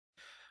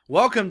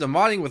Welcome to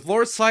Modding with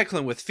Lord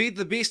Cyclone with Feed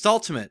the Beast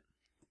Ultimate.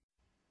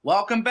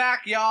 Welcome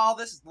back, y'all.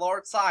 This is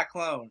Lord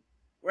Cyclone.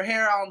 We're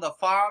here on the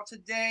farm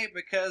today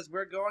because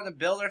we're going to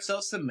build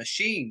ourselves some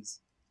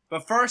machines.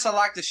 But first, I'd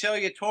like to show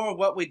you a tour of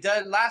what we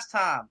did last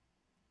time.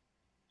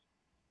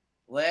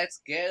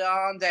 Let's get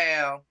on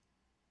down.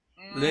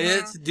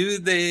 Let's do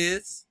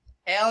this.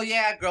 Hell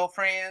yeah,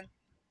 girlfriend.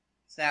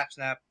 Snap,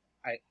 snap.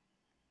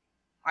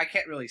 I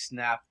can't really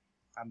snap.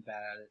 I'm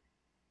bad at it.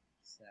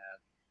 Sad.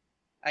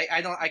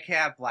 I can't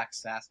have black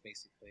sass,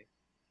 basically.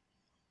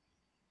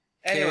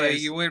 Anyway,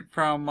 you went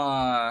from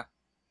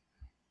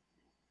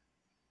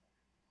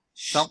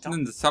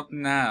something to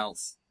something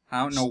else.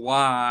 I don't know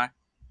why.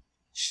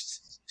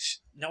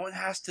 No one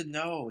has to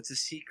know. It's a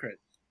secret.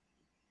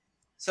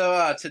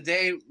 So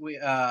today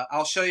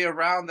I'll show you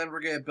around. Then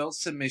we're gonna build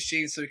some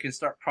machines so we can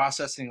start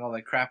processing all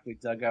the crap we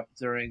dug up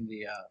during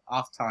the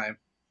off time.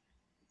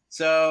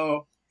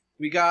 So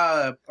we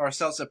got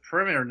ourselves a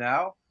perimeter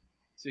now,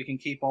 so we can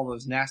keep all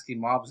those nasty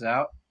mobs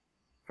out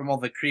from all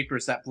the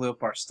creepers that blew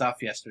up our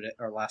stuff yesterday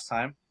or last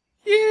time.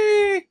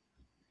 Yay!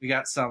 We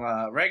got some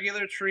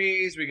regular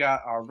trees. We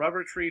got our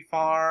rubber tree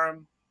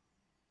farm.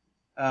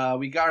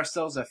 We got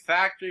ourselves a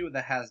factory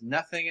that has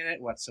nothing in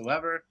it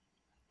whatsoever.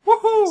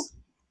 Woohoo!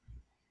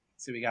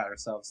 So we got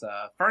ourselves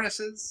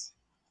furnaces.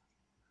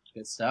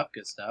 Good stuff,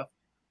 good stuff.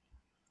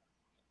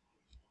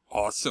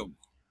 Awesome.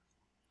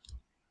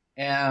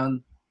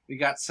 And we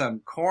got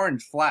some corn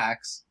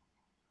flax.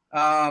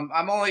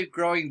 I'm only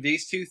growing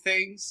these two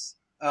things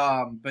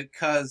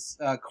because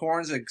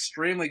corn's an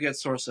extremely good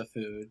source of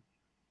food.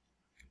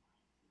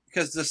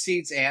 Because the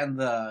seeds and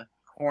the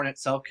corn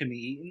itself can be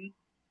eaten.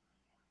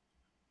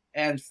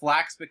 And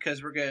flax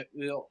because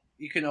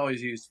you can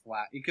always use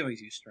flax. You can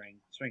always use string.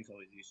 String's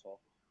always useful.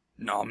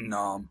 Nom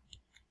nom.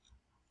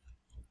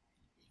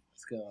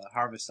 Let's go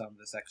harvest some of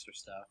this extra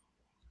stuff.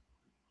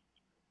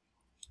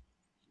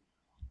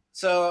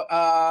 So,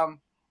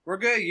 we're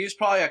going to use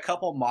probably a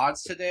couple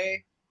mods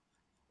today.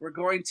 We're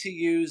going to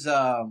use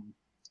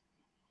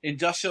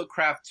Industrial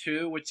Craft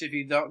 2, which if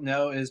you don't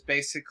know is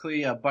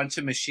basically a bunch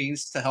of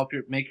machines to help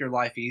make your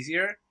life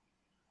easier.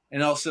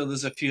 And also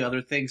there's a few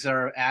other things that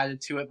are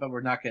added to it, but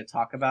we're not going to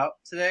talk about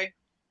today.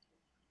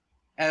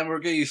 And we're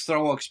going to use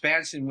Thermal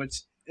Expansion,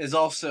 which is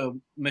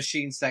also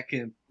machines that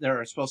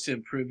are supposed to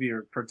improve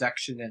your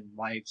production and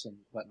lives and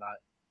whatnot.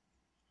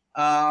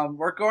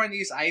 We're going to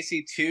use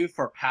IC2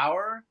 for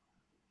power.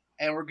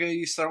 And we're going to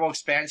use Thermal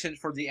Expansion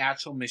for the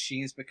actual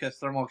machines because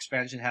Thermal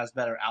Expansion has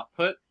better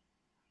output.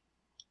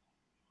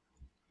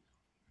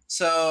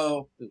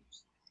 So,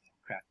 oops,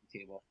 crafting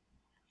table.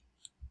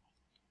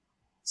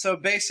 So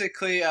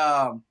basically,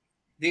 the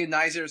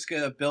thedei0niz3r is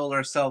going to build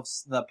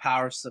ourselves the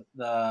power,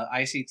 the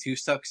IC2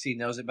 stuff because he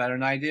knows it better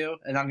than I do.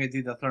 And I'm going to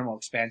do the Thermal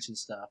Expansion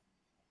stuff.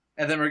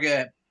 And then we're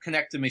going to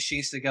connect the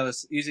machines together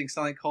using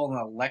something called an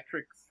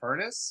electric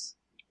furnace.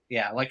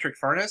 Yeah, electric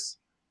furnace.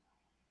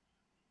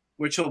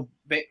 Which will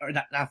be, or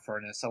not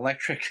furnace,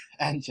 electric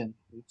engine.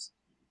 Oops.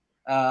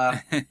 Yeah.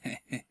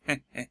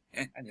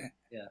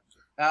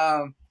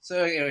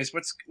 So anyways,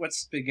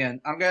 let's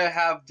begin. I'm gonna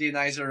have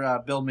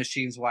thedei0niz3r build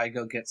machines while I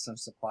go get some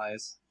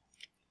supplies.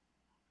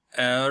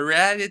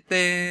 Alrighty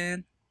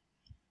then.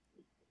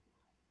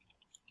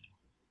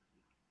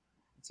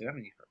 Let's see, what do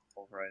I need for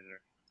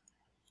Pulverizer?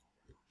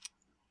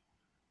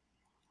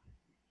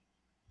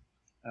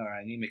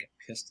 Alright, I need to make a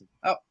piston.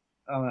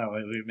 Oh no,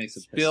 we make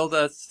some piston. Build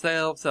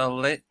ourselves an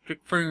electric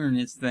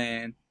furnace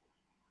then.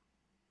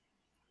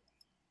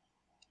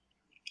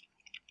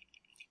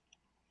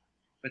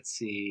 Let's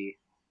see.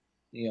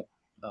 Yep.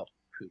 Oh,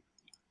 poop.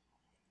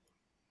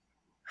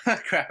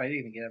 Crap, I didn't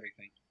even get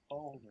everything.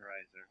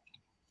 Pulverizer.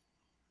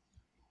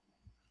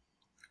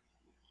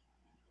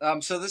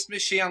 So this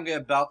machine I'm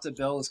about to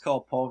build is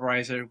called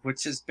Pulverizer,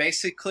 which is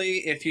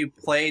basically, if you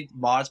played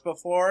mods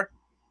before,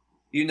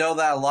 you know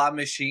that a lot of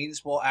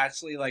machines will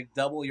actually like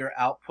double your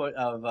output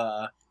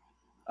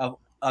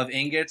of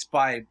ingots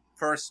by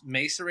first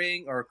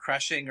masonrying or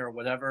crushing or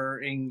whatever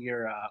in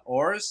your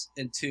ores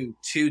into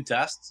 2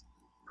 dusts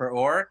per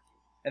ore,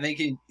 and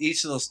then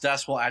each of those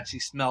dusts will actually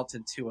smelt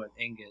into an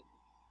ingot.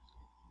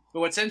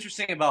 But what's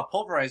interesting about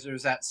Pulverizer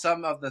is that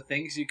some of the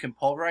things you can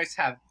pulverize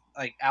have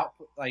like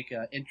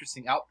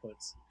interesting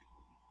outputs.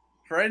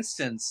 For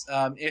instance,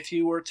 if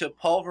you were to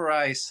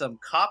pulverize some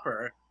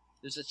copper,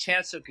 there's a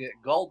chance you'll get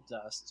gold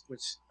dust,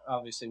 which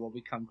obviously will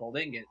become gold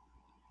ingot.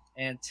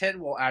 And tin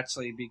will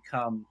actually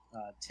become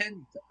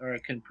tin, or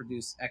it can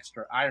produce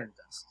extra iron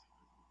dust.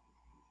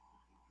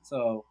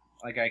 So,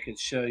 like I could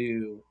show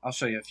you, I'll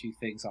show you a few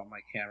things on my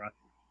camera.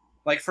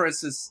 Like for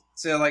instance,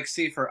 so like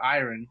see for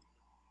iron,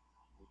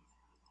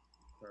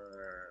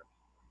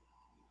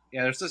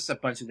 there's just a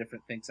bunch of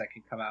different things that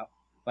can come out.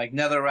 Like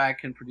netherrack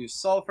can produce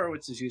sulfur,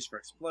 which is used for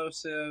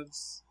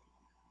explosives.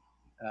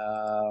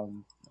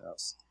 What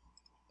else?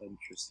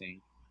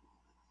 Interesting.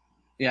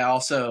 Yeah,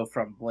 also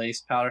from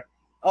blaze powder.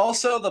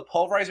 Also, the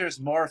Pulverizer is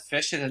more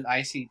efficient than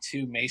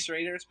IC2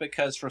 macerators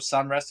because for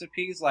some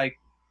recipes, like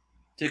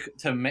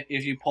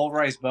if you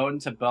pulverize bone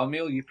into bone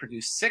meal, you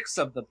produce 6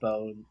 of the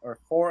bone or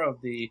 4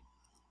 of the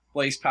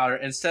blaze powder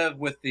instead of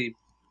with the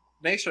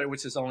masonry,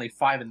 which is only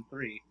 5 and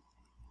 3.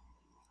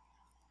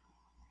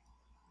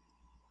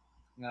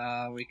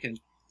 We can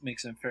make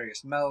some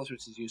ferrous metals,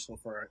 which is useful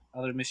for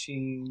other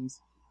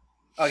machines.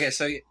 Okay,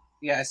 so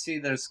yeah, I see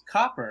there's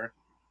copper.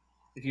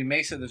 If you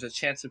mason, there's a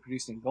chance of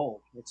producing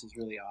gold, which is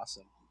really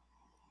awesome.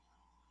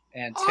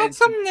 And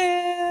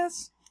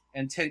Awesomeness!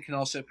 tin can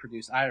also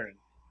produce iron.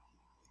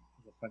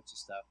 There's a bunch of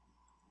stuff.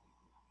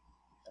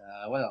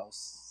 What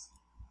else?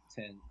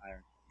 Tin,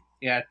 iron.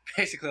 Yeah,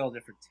 basically all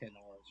different tin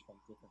ores from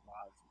different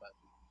mods, but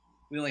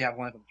we only have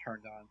one of them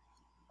turned on.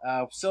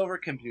 Silver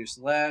can produce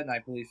lead, and I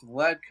believe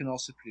lead can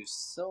also produce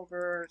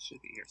silver. It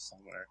should be here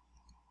somewhere.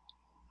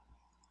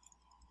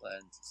 Lead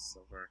into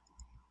silver.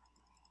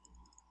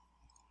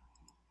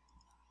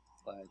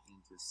 Lead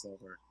into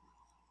silver.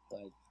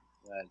 Lead.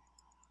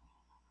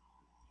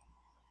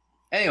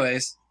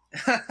 Anyways,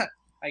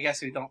 I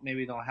guess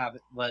maybe don't have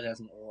lead as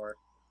an ore.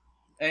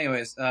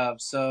 Anyways,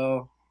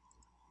 so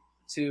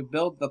to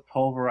build the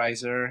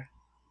pulverizer,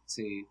 let's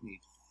see,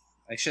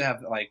 I should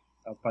have like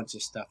a bunch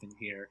of stuff in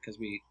here because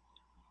we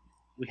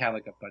have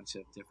like a bunch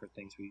of different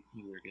things we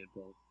knew we were gonna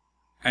build.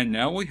 And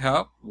now we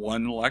have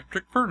one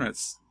electric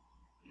furnace.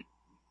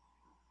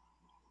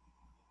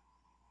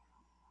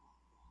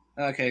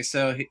 Okay,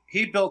 so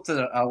he built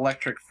an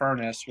electric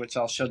furnace, which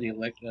I'll show the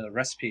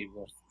recipe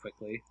real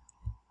quickly.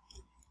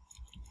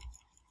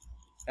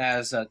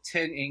 As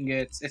tin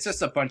ingots, it's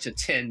just a bunch of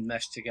tin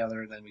meshed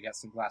together, and then we got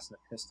some glass and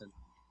a piston.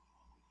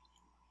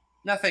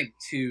 Nothing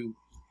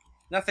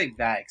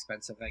that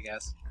expensive, I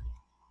guess.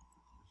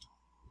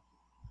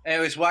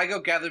 Anyways, while I go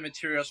gather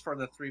materials for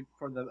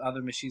the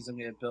other machines I'm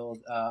gonna build,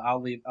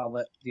 I'll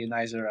let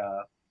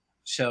thedei0niz3r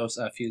show us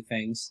a few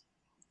things.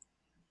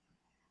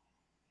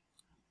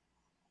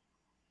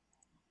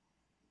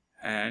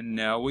 And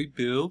now we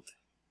build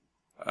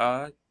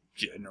a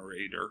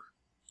generator.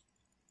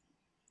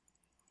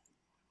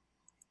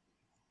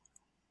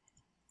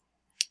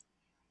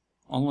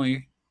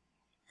 Only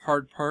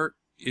hard part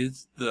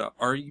is the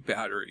RE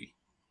battery.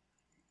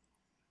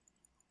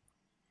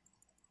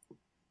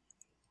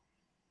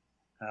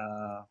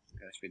 That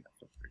should be enough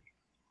for free.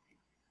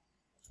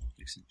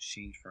 Make some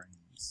machine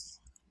frames.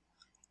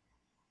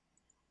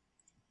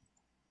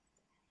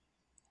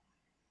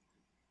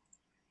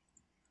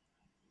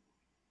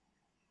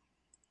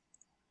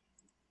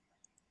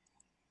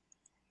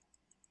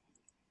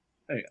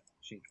 There you go,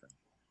 machine frame.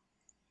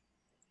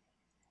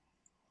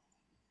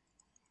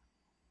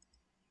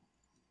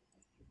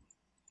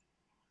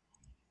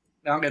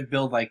 Now I'm gonna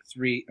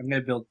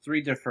build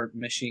three different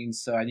machines,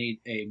 so I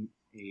need a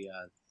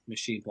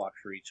machine block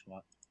for each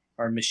one,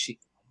 or machine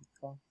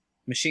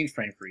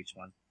frame for each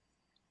one.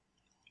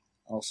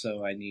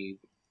 Also, I need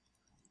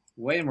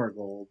way more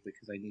gold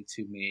because I need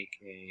to make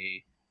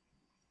a.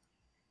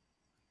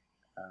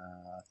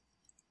 I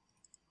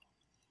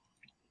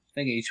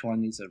think each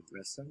one needs a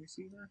redstone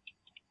receiver.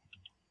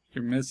 If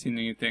you're missing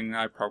anything,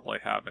 I probably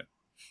have it.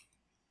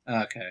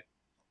 Okay.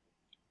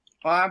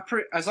 Well,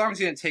 as long as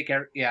you didn't take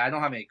yeah, I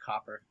don't have any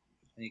copper.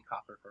 I need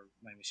copper for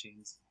my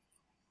machines.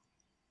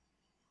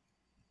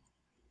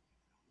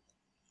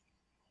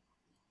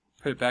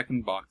 Put it back in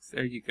the box.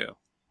 There you go.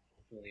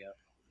 Really up.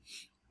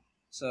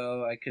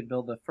 So I could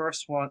build the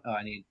first one. Oh,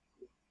 I need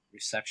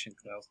reception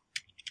coils.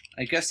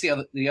 I guess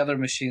the other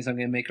machines I'm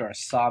gonna make are a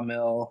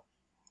sawmill,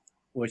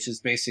 which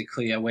is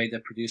basically a way to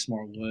produce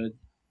more wood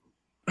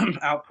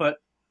output.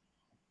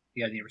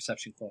 Yeah, I need a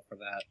reception coil for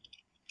that.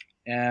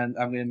 And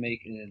I'm gonna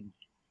make an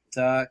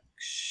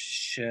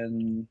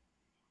Induction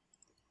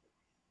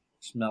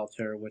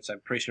Smelter, which I'm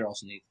pretty sure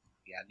also needs.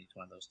 Yeah, I need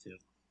one of those too.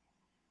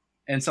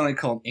 And something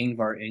called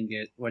Ingvar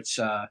ingot, which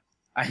I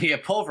need a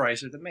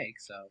Pulverizer to make.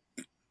 So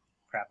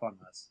crap on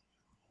us.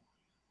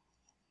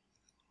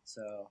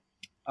 So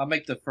I'll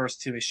make the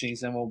first two machines,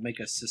 then we'll make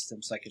a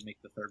system so I can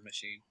make the third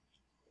machine.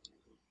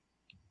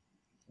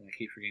 And I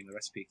keep forgetting the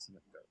recipes in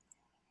the third.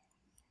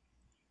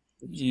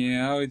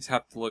 Yeah, I always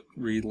have to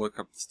re-look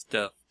up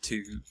stuff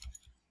too.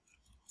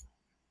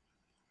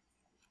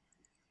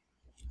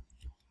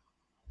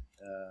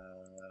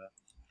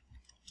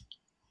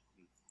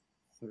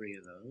 Three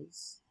of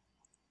those.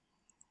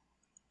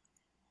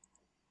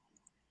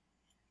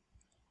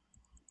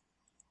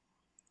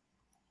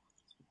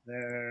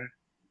 There.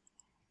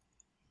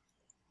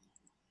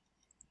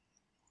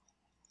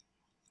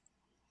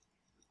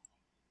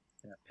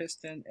 Yeah,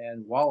 piston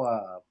and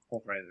voila,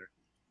 Pulverizer.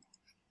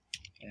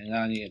 And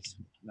now I need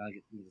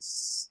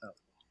this. Oh,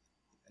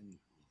 and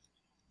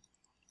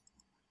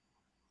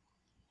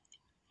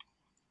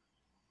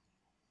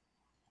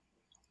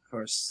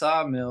for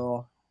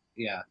Sawmill,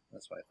 yeah,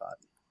 that's what I thought.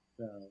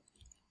 So,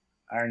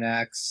 iron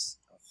axe,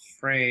 a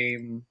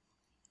frame,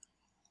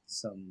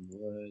 some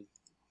wood.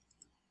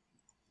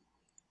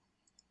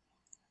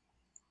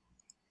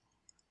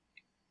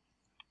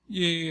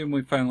 Yay, and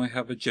we finally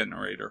have a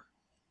generator.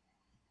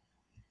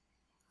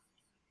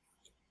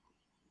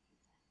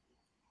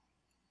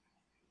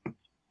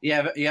 You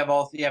have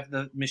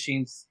the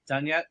machines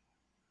done yet?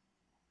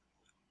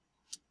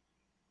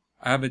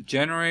 I have a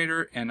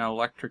generator and an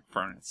electric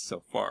furnace so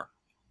far.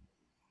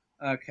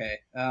 Okay.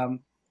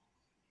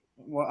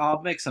 Well,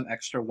 I'll make some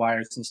extra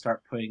wires and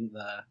start putting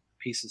the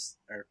pieces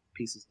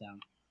down.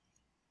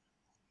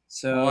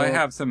 So Well, I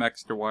have some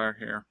extra wire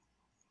here.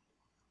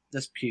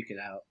 just puke it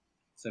out.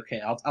 It's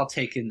okay. I'll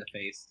take it in the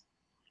face.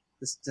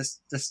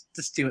 Just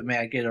do it,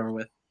 man. Get it over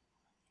with.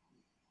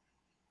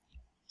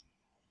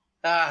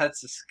 Ah,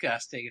 that's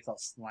disgusting. It's all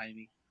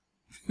slimy.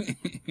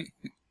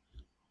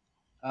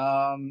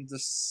 The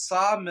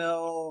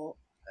sawmill.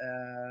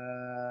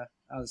 I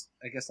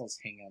guess I'll just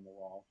hang it on the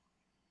wall.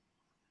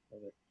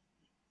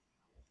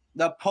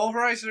 The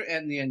pulverizer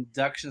and the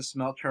induction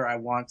smelter I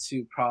want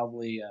to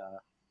probably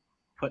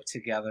put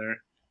together,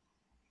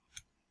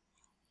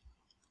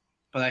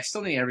 but I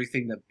still need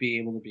everything to be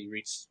able to be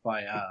reached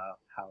by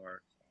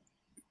power.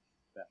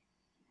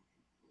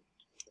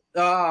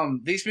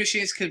 These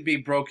machines could be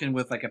broken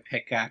with like a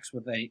pickaxe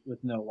with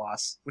no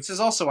loss, which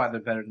is also why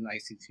they're better than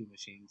IC2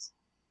 machines.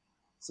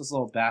 So those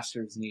little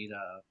bastards need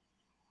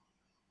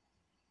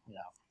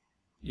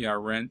Yeah,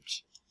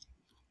 wrench.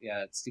 Yeah,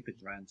 that stupid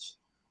wrench.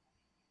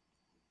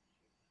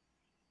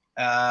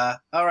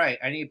 Alright,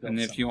 I need to build And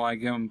if something. you want to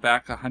get them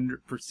back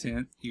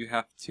 100%, you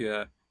have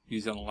to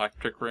use an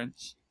electric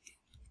wrench.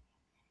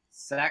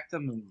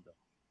 Exactamundo.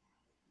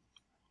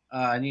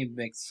 I need to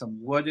make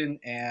some wooden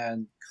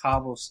and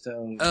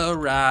cobblestone.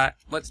 Alright,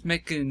 let's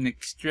make an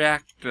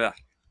extractor.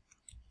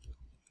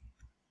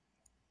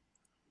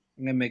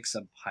 I'm gonna make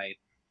some pipe.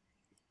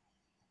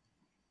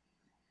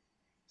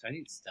 Do I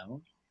need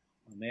stone?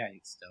 Oh, maybe I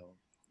need stone.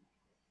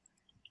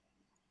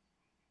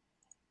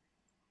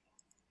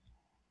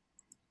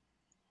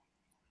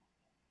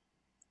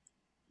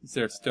 Is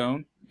there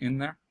stone in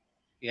there?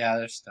 Yeah,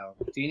 there's stone.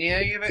 Do you need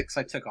any of it? Because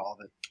I took all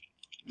of it.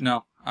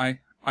 No, I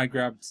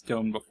grabbed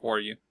stone before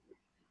you.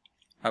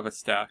 I have a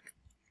stack.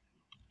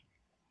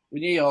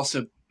 We need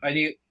also... I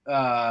need...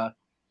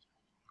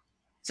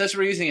 Since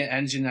we're using an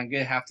engine, I'm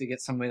gonna have to get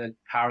some way to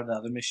power the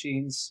other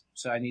machines.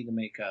 So I need to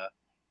make a...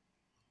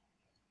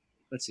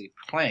 Let's see,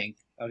 plank.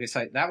 Okay,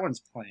 so that one's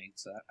plank,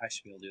 so I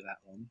should be able to do that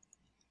one.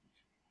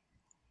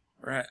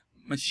 Right,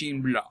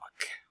 machine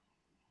block.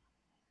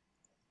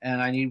 And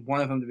I need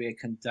one of them to be a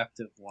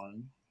conductive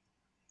one.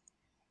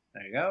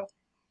 There you go.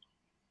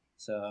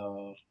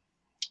 So...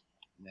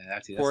 Yeah,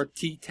 actually, 4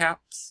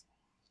 T-taps.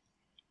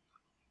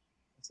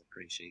 That's a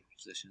pretty shady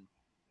position.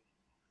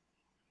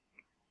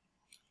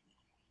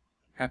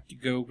 Have to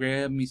go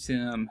grab me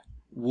some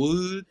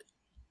wood.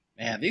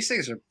 Man, these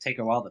things take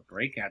a while to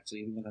break,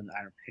 actually, even with an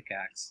iron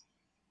pickaxe.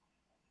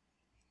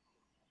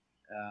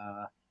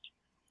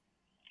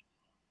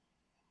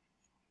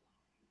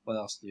 What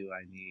else do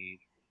I need?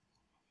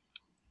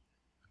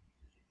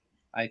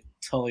 I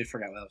totally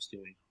forgot what I was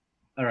doing.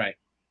 Alright.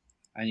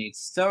 I need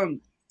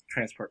stone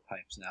transport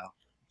pipes now.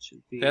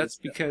 Should be That's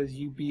because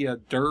you be a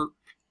derp.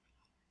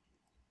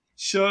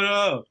 Shut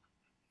up!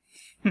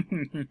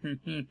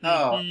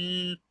 Oh.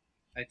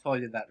 I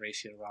totally did that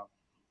ratio wrong.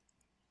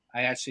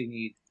 I actually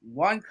need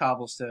 1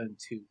 cobblestone,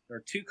 2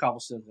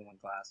 cobblestones and 1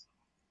 glass.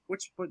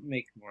 Which would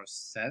make more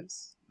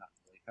sense? Not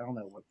really. I don't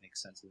know what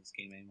makes sense in this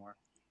game anymore.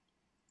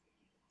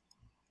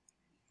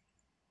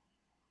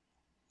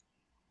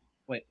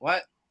 Wait,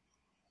 what?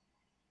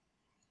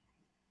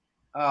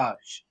 Oh,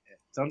 shit.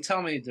 Don't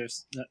tell me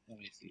there's... No, let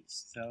me see.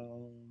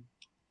 Stone...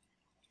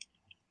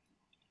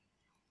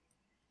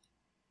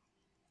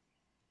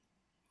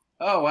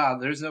 Oh, wow.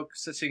 There's no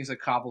such thing as a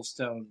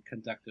cobblestone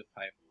conductive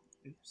pipe.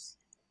 Oops.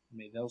 I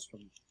made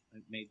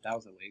that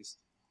was a waste.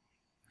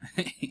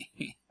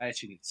 I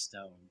actually need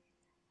stone.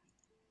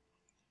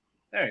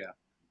 There you go.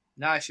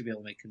 Now I should be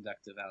able to make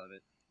conductive out of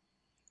it.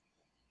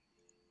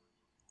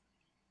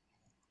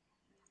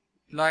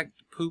 Like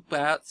to poop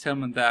out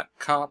some of that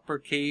copper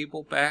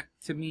cable back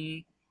to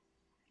me?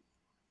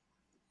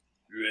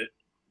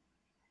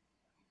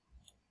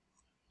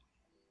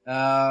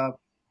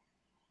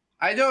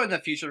 I know in the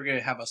future we're going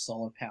to have a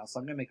solar panel, so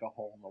I'm going to make a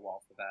hole in the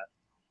wall for that.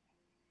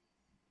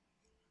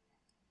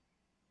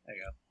 There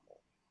you go.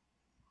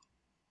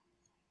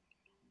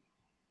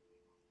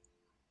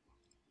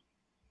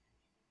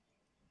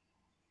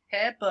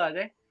 Hey,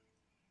 buddy.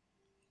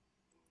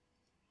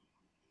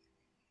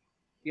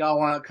 Y'all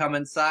want to come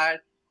inside?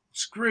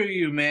 Screw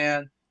you,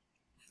 man.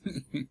 Do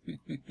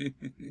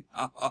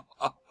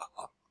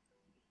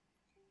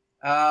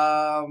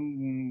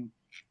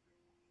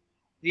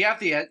you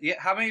have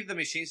how many of the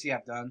machines do you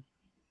have done?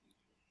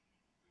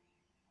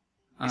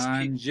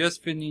 I'm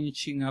just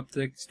finishing up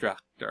the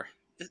extractor.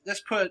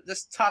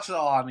 Just toss it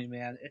all on me,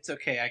 man. It's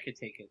okay, I can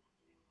take it.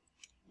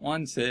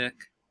 1 sec.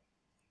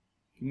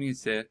 Give me a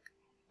sec.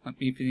 Let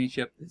me finish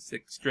up this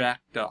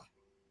extractor.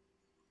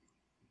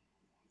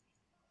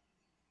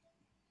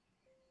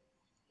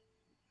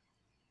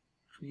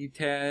 Tree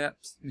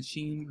taps,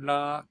 machine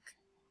block,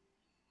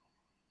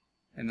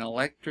 an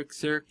electric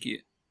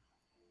circuit.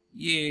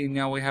 Yay,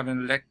 now we have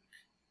an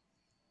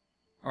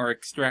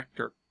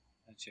extractor.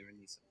 Actually, we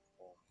need some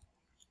coal.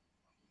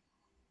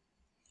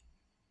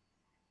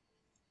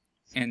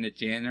 And a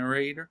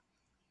generator,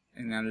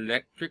 and an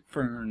electric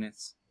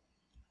furnace.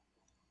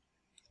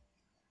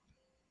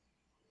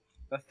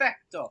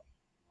 Perfecto.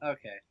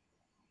 Okay.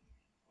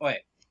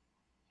 Wait.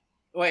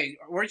 Wait,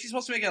 weren't you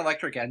supposed to make an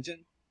electric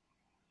engine?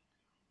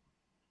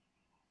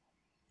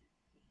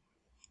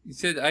 You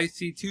said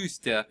IC2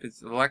 step.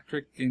 Is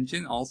electric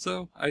engine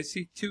also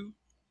IC2?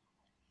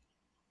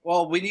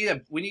 Well, we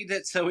need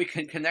it so we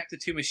can connect the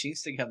two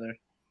machines together.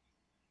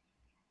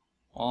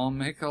 I'll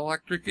make an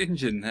electric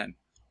engine then.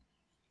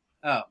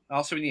 Oh,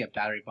 also we need a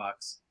battery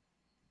box.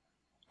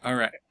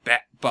 Alright,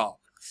 BatBox.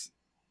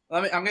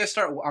 I'm gonna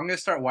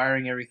start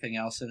wiring everything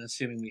else and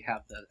assuming we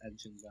have the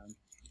engine done.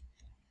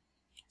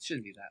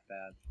 Shouldn't be that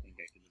bad. I think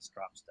I can just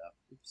drop stuff.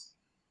 Oops.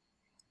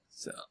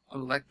 So,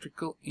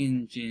 electrical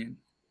engine.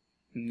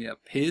 And we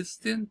have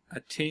piston, a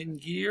 10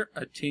 gear,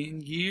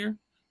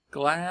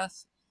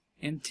 glass,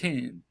 and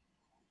tin.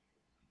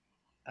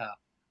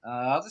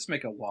 I'll just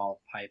make a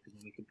wall pipe and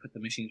then we can put the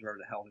machines wherever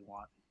the hell we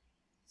want.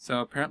 So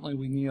apparently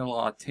we need a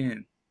lot of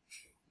tin.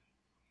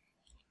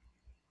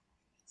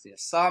 Let's see, a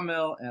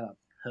sawmill and a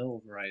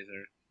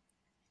pulverizer.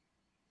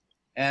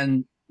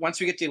 And once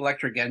we get the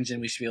electric engine,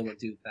 we should be able to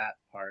do that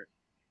part.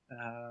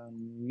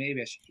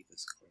 Maybe I should keep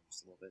this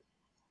closed a little bit.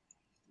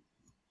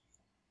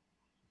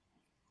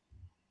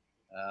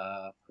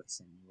 Put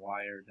some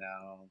wire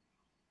down.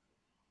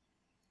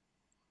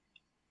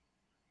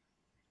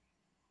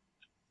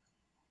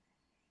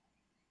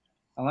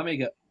 Oh, let me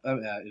go.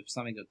 Oops,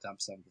 let me go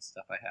dump some of the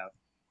stuff I have.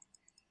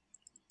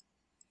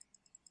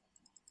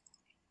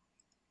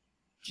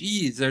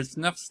 Geez, there's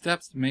enough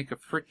steps to make a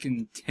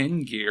frickin'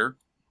 10 gear.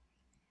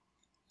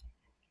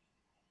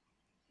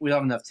 We don't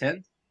have enough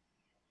tin?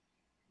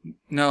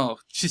 No,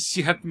 just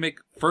you have to make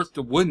first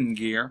a wooden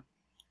gear,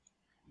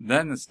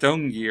 then a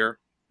stone gear,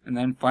 and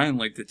then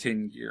finally the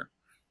 10 gear.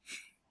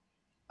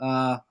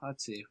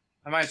 Let's see.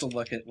 I might as well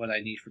look at what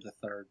I need for the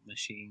third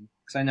machine,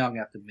 because I know I'm going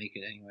to have to make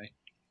it anyway.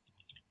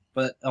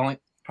 But the only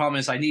problem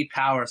is I need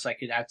power so I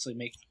could actually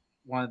make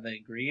one of the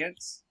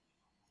ingredients.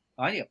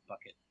 Oh, I need a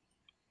bucket.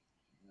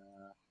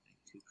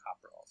 Two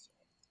copper also.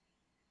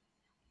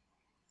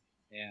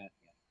 Yeah.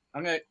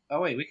 I'm gonna.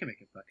 Oh wait, we can make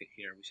a bucket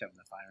here. We should have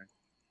enough iron.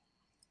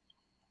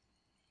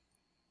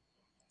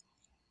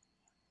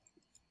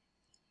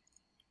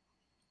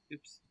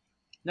 Oops.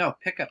 No,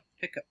 pick up.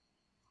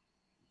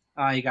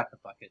 Ah, you got the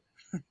bucket.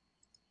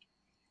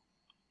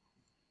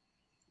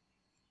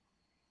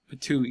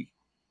 Patooey.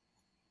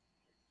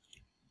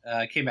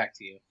 Came back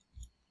to you.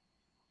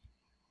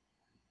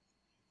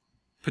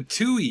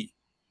 Patooey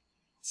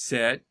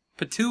said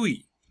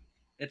Patooey.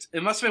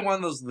 It must have been one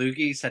of those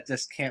loogies that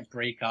just can't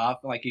break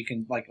off. Like you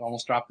can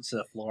almost drop it to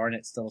the floor and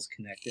it still is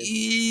connected.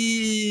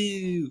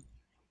 Ew.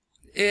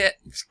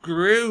 It's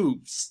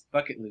gross.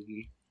 Bucket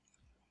loogie.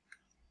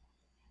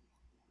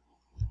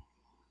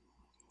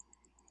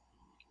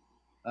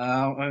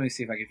 Let me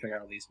see if I can figure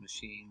out all these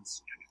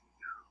machines.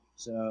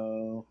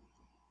 So,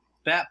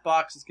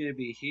 BatBox is going to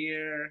be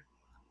here.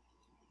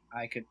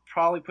 I could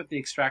probably put the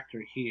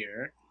extractor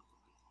here.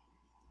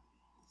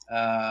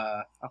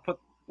 I'll put.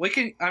 We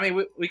can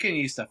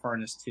use the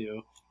furnace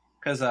too,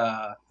 because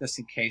just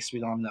in case we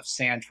don't have enough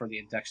sand for the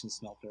induction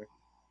smelter.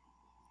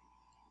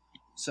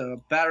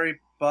 So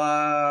battery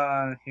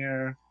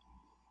here.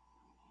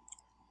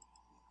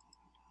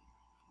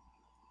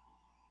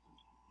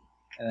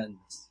 And then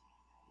this.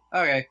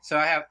 Okay, so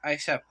I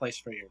should have place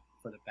for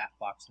the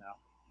BatBox now.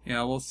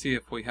 Yeah, we'll see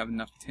if we have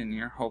enough tin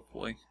here,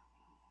 hopefully.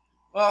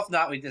 Well, if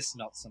not, we just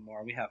smelt some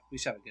more. We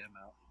should have a good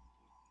amount.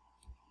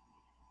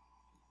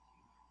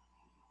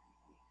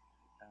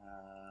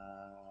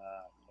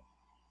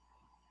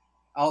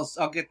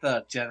 I'll get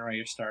the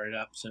generator started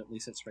up, so at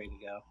least it's ready to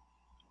go.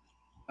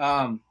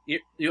 You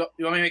want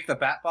me to make the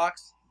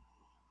BatBox?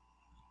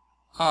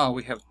 Oh,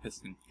 we have a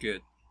piston.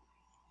 Good.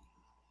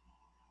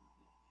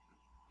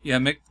 Yeah,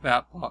 make the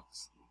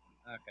BatBox.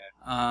 Okay.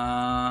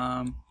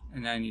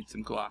 And I need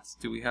some glass.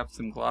 Do we have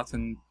some glass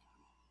in?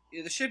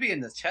 Yeah, there should be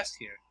in the chest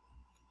here.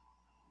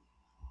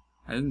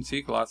 I didn't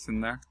see glass in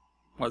there.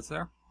 Was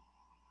there?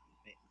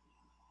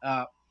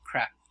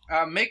 Crap.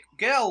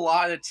 Get a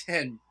lot of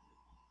tin.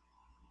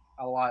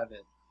 A lot of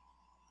it.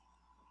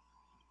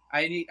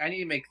 I need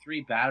to make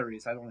 3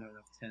 batteries. I don't have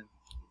enough tin.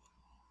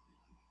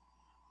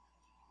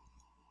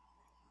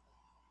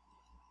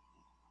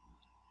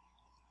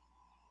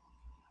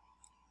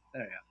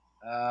 There we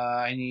go.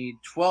 I need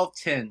 12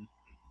 tin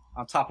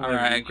on top of it.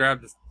 Alright, I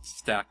grabbed a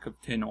stack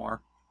of tin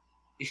ore.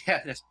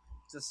 Yeah, just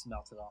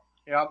smelt it all.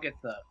 Here, I'll get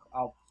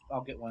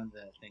one of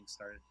the things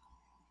started.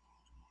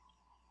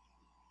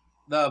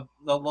 The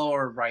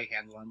lower right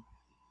hand one.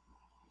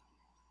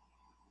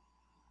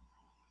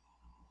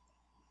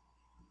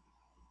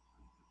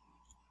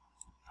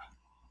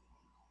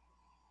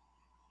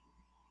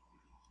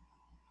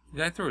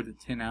 Did I throw the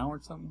tin out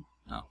or something?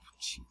 Oh,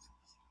 Jesus.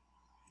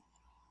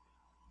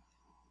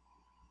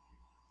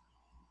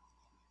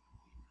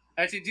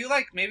 Actually,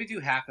 maybe do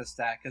half a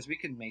stack, because we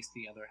can mace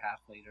the other half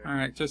later.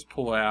 Alright, just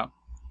pull it out.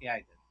 Yeah,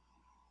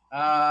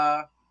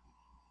 I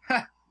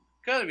did.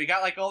 Good, we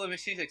got all the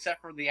machines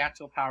except for the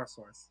actual power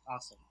source.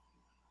 Awesome.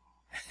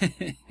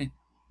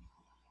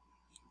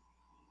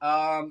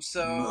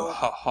 So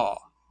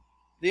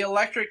the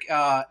electric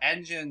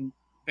engine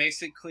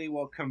basically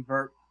will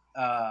convert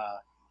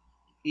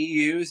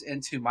EUs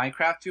into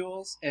Minecraft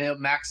joules, and it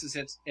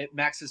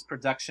maxes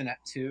production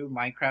at 2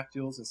 Minecraft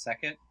joules a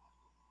second.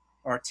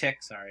 Or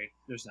tick, sorry.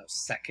 There's no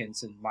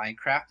seconds in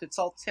Minecraft, it's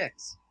all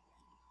ticks.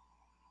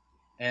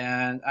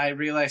 And I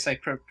realized I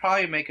could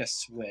probably make a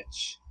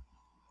switch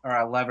or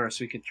a lever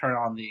so we could turn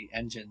on the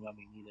engine when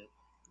we need it.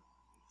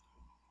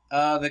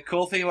 The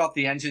cool thing about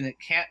the engine, it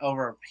can't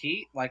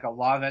overheat like a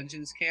lot of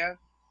engines can.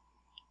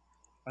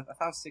 I thought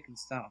I was sticking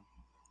stone.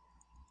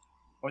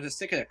 Or just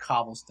sticking a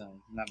cobblestone,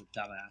 and I'm a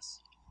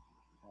dumbass.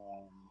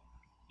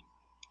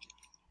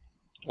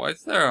 Why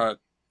is there a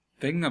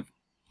thing of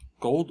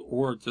gold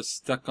ore just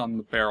stuck on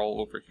the barrel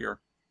over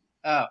here?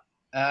 Oh,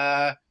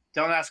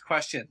 don't ask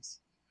questions.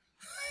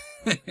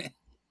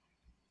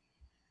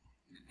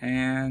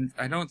 And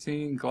I don't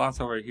see any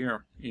glass over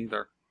here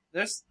either.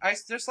 There's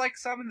like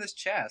some in this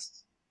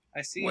chest.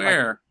 I see.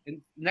 Where? Like,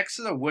 next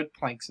to the wood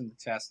planks in the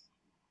chest.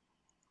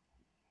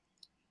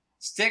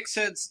 Sticks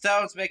and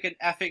stones make an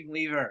effing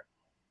lever.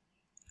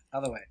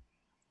 Other way.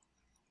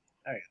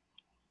 There you go.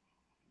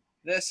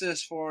 This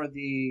is for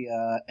the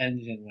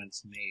engine when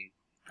it's made.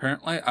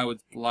 Apparently, I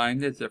was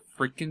blind as a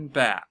freaking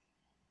bat.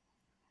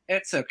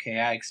 It's okay.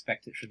 I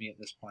expect it from you at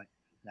this point.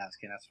 No, I was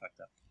kidding. That's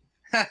fucked up.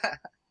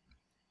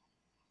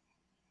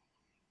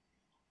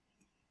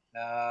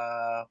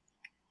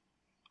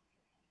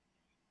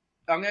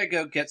 I'm gonna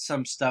go get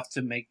some stuff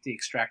to make the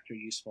extractor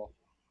useful.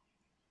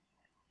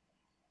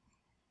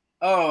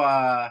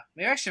 Oh,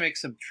 maybe I should make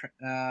some.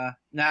 Nah,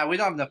 we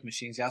don't have enough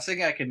machines. I was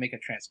thinking I could make a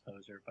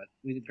transposer, but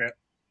we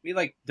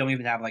like don't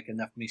even have like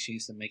enough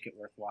machines to make it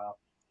worthwhile.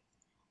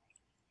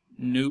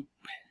 Nope.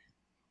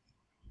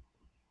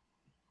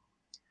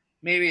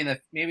 Maybe in a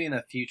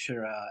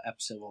future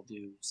episode we'll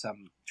do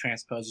some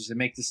transposers and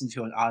make this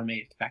into an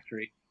automated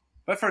factory.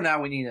 But for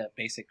now, we need a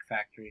basic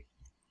factory.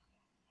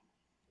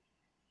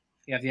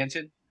 You have the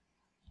engine?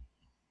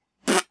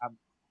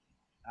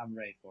 I'm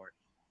ready for it.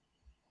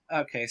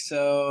 Okay,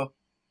 so...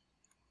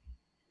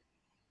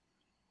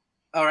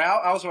 Alright,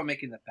 I was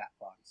making the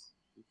BatBox.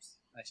 Oops,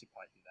 I should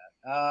probably do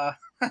that.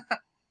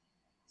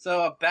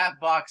 So a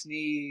BatBox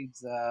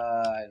needs...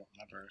 I don't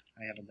remember.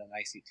 I haven't done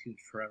IC2 in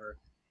forever.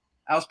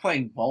 I was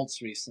playing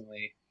bolts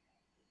recently.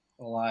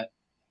 A lot.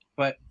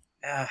 But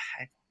I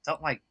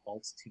don't like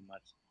bolts too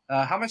much.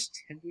 How much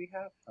tin do we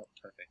have? Oh,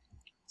 perfect.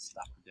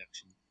 Stop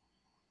production.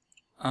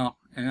 Oh,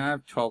 and I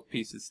have 12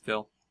 pieces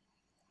still.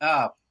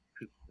 Oh,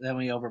 poop. Then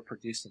we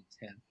overproduced some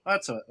tin. Oh,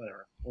 that's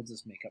whatever. We'll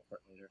just make up for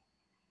it later.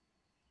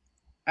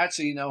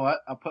 Actually, you know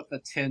what? I'll put the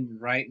tin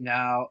right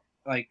now,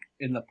 like,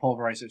 in the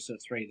pulverizer so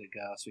it's ready to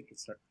go, so we can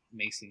start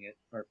macing it,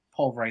 or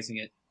pulverizing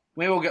it.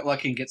 Maybe we'll get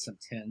lucky and get some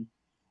tin.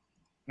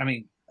 I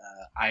mean,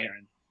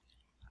 iron.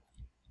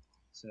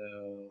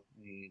 So,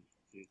 we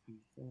need 2,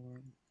 3, 4...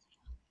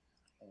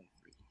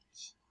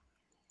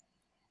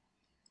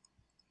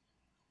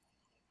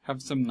 Have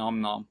some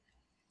nom nom.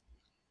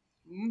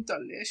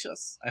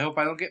 Delicious. I hope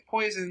I don't get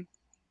poisoned.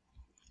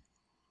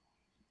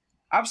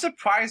 I'm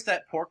surprised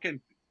that pork can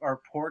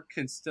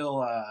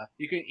still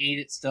you can eat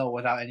it still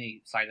without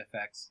any side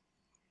effects.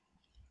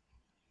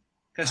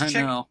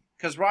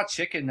 Because raw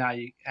chicken now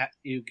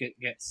you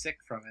get sick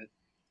from it.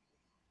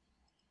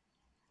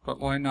 But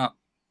why not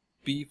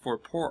beef or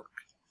pork?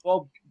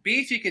 Well,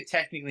 beef you could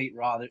technically eat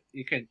raw.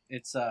 You can.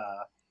 It's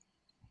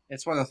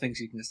one of the things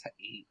you can just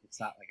eat. It's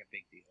not like a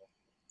big deal.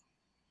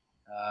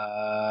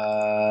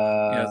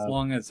 Yeah, as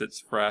long as it's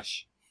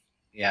fresh.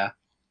 Yeah.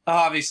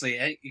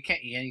 Obviously, you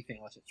can't eat anything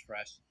unless it's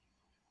fresh.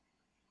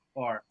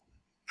 Or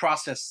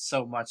processed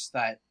so much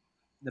that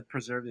the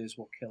preservatives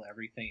will kill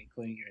everything,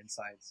 including your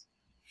insides.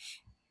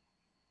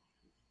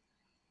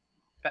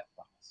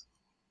 BatBox.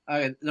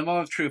 Okay, the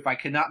moment of truth. I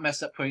cannot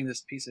mess up putting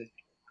this piece of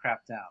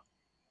crap down.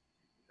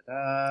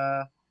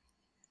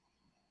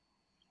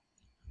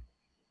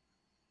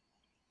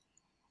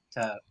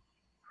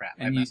 Crap.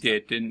 And you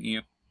did, didn't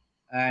you?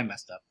 I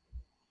messed up.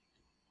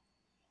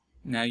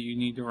 Now you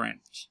need a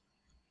wrench.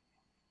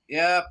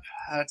 Yep,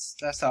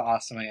 that's how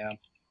awesome I am.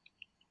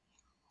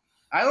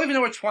 I don't even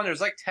know which one.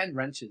 There's like 10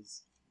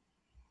 wrenches.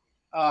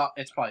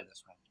 It's probably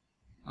this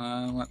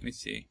one. Let me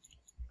see.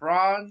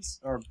 Bronze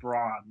or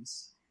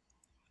bronze?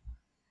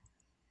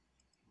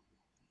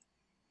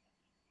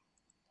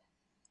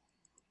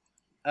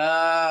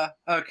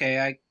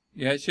 Okay,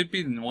 Yeah, it should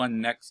be the one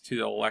next to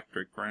the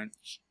electric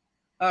wrench.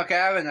 Okay,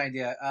 I have an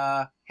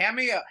idea. Hand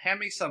me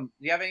some.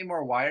 Do you have any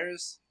more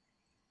wires?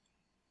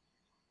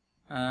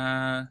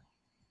 3.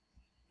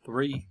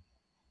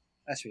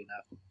 That's good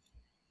enough.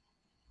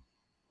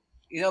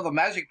 You know, the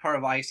magic part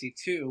of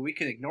IC2, we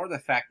can ignore the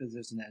fact that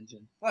there's an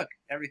engine. Look,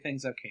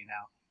 everything's okay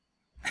now.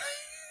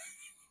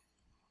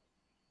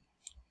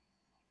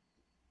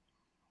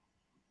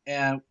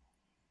 And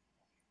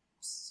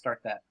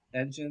start that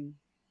engine.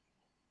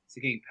 Is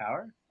it getting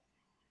power?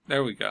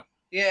 There we go.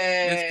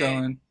 Yay! It's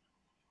going.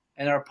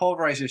 And our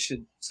pulverizer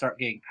should start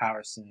getting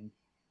power soon.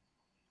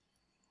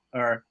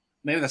 Or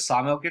maybe the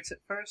sawmill gets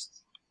it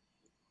first?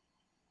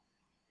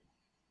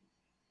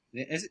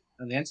 Is it?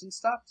 The engine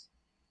stopped?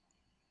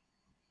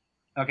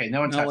 Okay,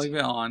 no one No, touched leave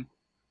it on.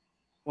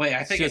 Wait, I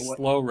It's think just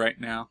slow right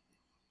now.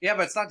 Yeah,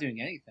 but it's not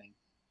doing anything.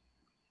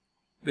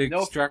 The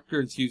No.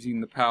 extractor is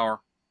using the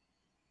power.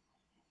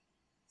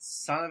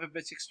 Son of a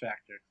bitch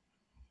extractor.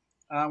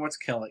 Let's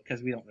kill it,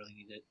 because we don't really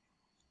need it.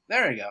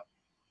 There we go.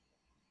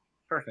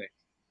 Perfect.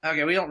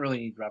 Okay, we don't really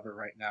need rubber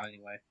right now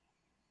anyway.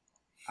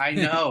 I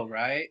know,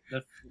 right?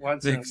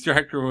 The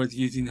extractor was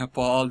using up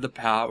all the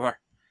power.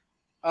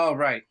 Oh,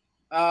 right.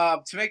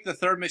 To make the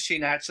third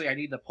machine, actually, I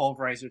need the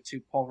pulverizer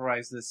to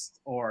pulverize this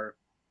ore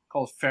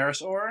called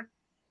ferrous ore.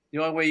 The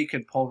only way you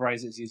can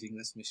pulverize it is using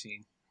this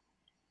machine.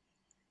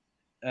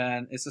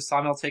 And is the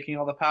sawmill taking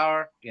all the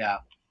power? Yeah.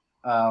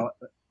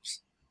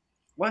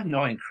 What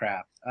annoying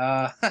crap.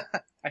 I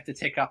have to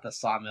take out the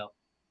sawmill.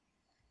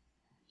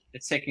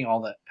 It's taking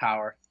all the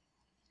power.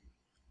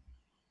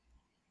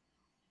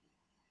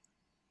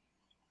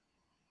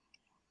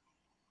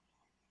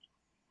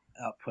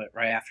 I'll put it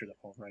right after the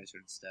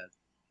pulverizer instead.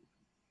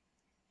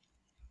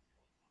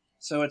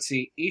 So let's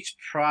see. Each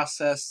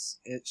process,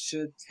 it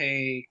should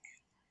take...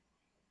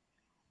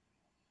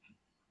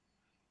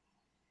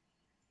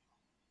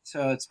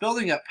 So it's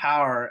building up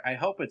power. I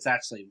hope it's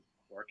actually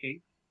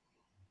working.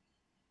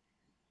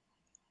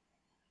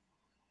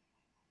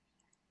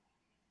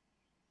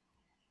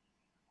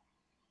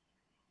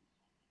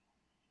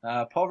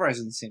 Pulverizer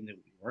doesn't seem to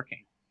be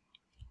working.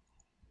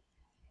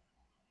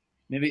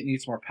 Maybe it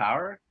needs more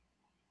power?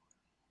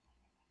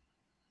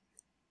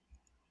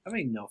 I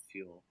mean, no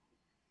fuel.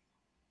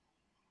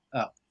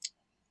 Oh.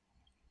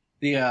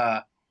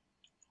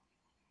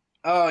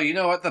 Oh, you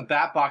know what? The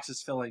BatBox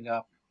is filling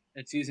up.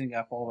 It's using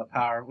up all the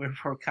power. We're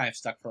kind of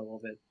stuck for a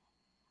little bit.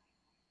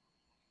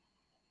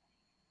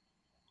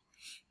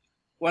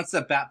 Once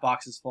the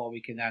BatBox is full,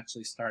 we can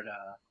actually start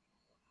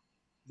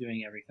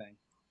doing everything.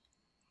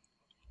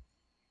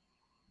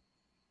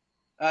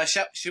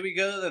 Should we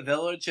go to the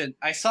village? And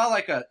I saw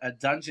like a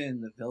dungeon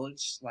in the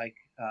village, like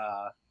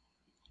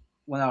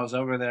when I was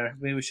over there.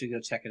 Maybe we should go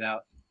check it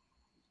out.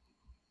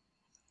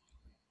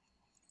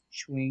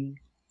 Swing.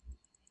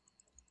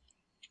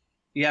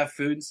 You have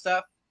food and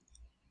stuff?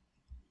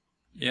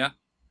 Yeah.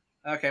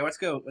 Okay, let's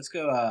go. Let's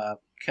go.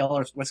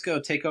 Let's go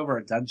take over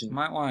a dungeon.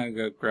 Might want to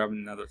go grab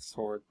another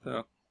sword though.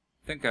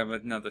 I think I have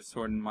another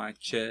sword in my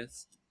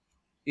chest.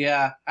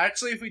 Yeah,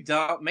 actually, if we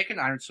don't, make an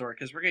iron sword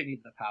because we're gonna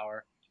need the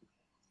power.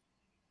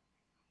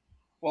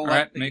 Well,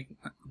 alright,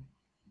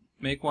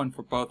 make one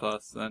for both of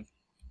us then.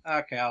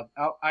 Okay, I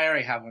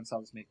already have one, so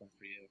I'll just make one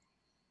for you.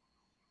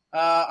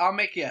 I'll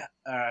make you.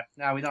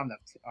 No, we don't have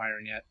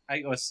iron yet.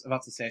 I was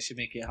about to say I should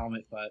make you a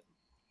helmet, but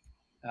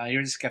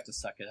you're just gonna have to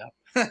suck it up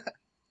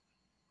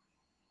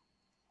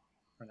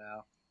for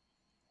now.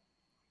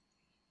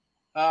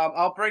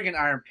 I'll bring an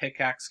iron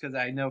pickaxe because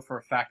I know for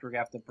a fact we're gonna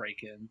have to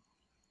break in.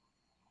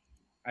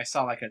 I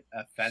saw like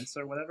a fence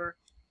or whatever.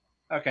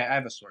 Okay, I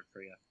have a sword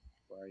for you.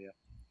 Where are you?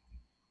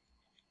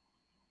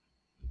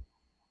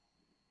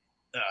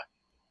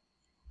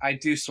 I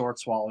do sword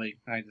swallowing.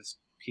 I just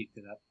peeked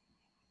it up.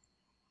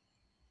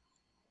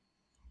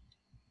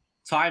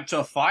 Time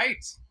to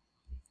fight!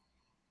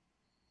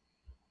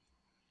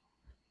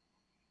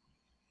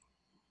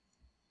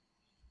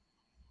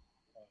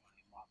 Oh,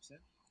 he mops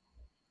it.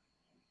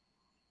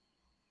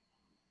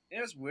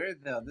 It was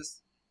weird though.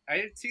 I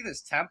didn't see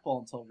this temple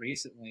until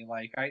recently.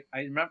 Like I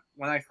remember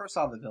when I first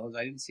saw the village,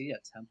 I didn't see a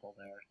temple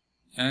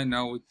there. I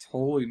know, we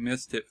totally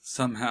missed it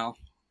somehow.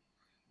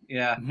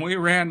 Yeah. We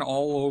ran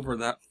all over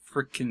that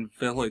freaking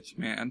village,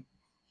 man.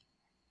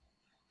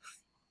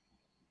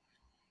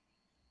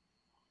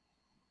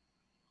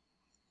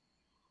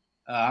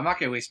 I'm not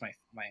gonna waste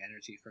my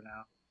energy for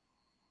now.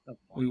 No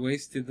point. We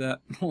wasted that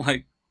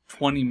like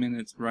 20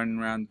 minutes running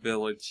around the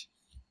village.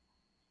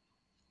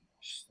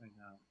 I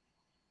know.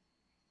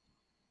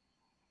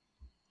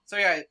 So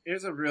yeah,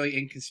 here's a really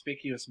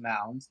inconspicuous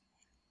mound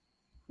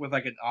with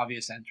like an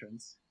obvious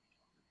entrance.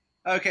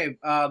 Okay,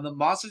 the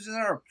monsters in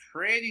there are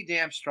pretty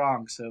damn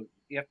strong, so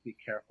you have to be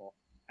careful.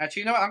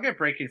 Actually, you know what? I'm gonna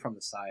break in from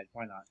the side.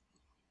 Why not?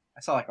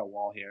 I saw like a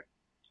wall here.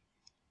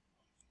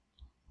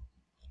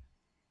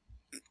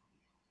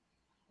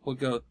 We'll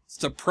go,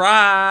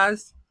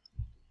 surprise!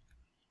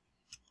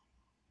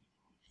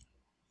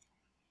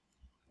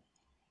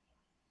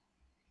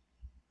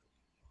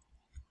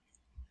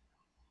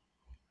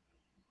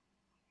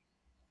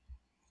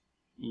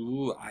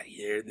 Ooh, I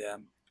hear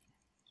them.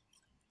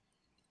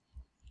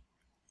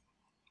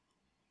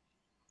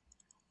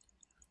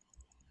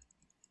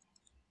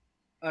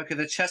 Okay,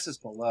 the chest is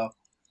below.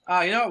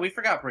 You know what? We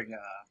forgot to bring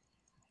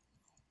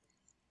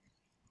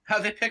how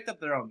they picked up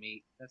their own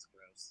meat. That's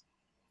gross.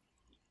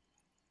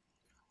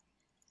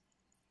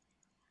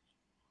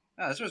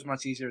 Oh, this was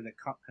much easier to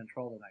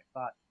control than I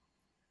thought.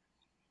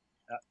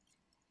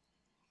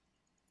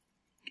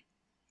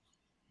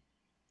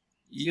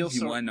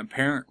 Easy one,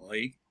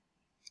 apparently.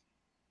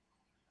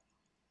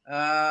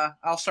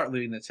 I'll start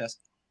looting the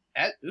chest.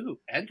 Ooh,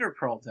 ender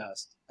pearl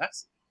dust.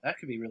 That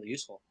could be really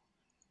useful.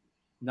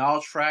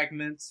 Knowledge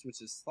fragments,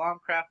 which is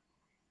Thaumcraft.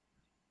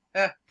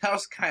 That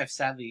was kind of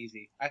sadly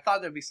easy. I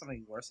thought there'd be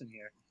something worse in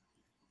here.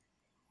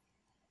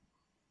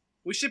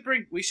 We should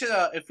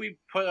if we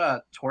put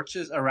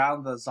torches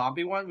around the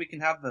zombie one, we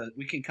can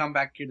come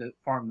back here to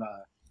farm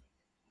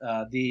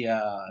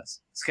the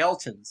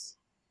skeletons.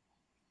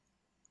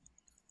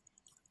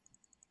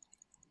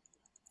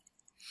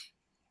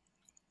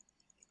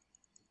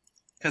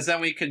 Because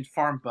then we can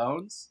farm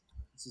bones.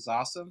 This is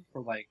awesome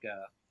for like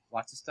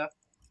lots of stuff.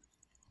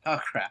 Oh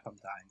crap, I'm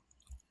dying.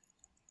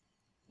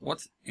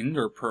 What's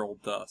ender pearl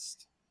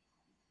dust?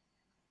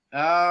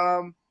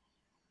 Well,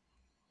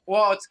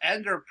 it's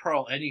ender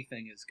pearl.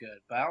 Anything is good,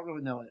 but I don't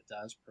really know what it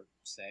does per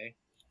se.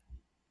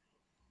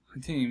 I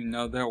didn't even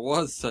know there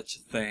was such a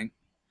thing.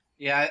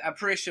 Yeah, I'm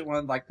pretty sure one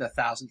of like the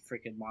 1,000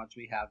 freaking mods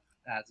we have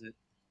has it.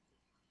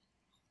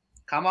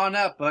 Come on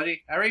up,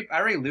 buddy. I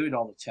already looted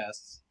all the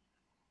chests.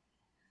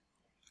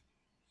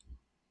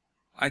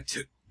 I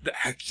took the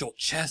actual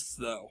chest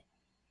though.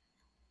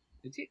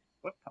 Did you?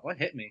 What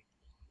hit me?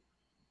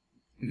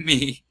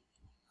 Me.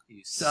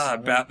 You Sorry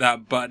about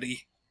that,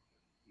 buddy.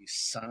 You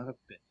son of a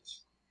bitch.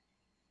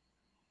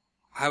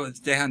 I was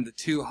down to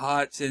 2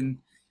 hearts and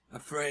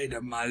afraid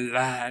of my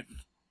life.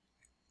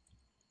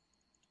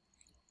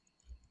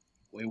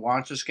 We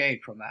want to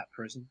escape from that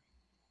prison.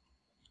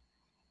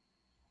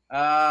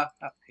 Oh,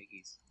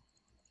 piggies.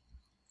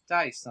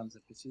 Die, sons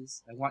of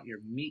bitches. I want your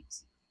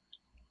meat.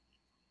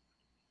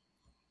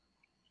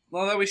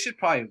 Well, though, we should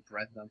probably have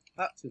bred them.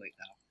 Not too late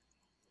now.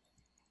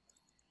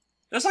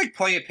 There's like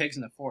plenty of pigs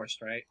in the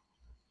forest, right?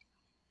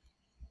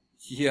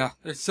 Yeah,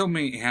 there's so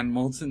many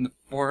animals in the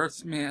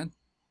forest, man.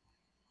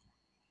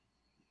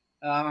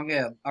 I'm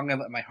gonna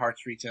let my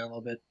hearts reach in a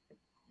little bit.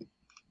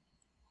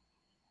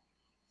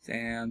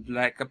 Sounds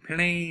like a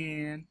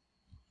plan.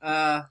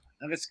 I'm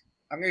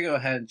gonna go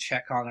ahead and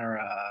check on our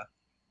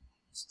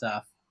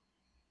stuff.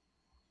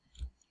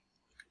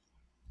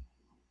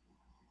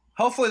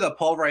 Hopefully the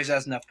Pulverizer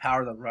has enough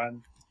power to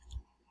run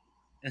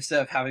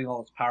instead of having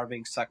all its power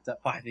being sucked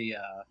up by the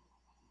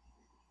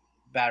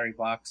battery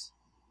box.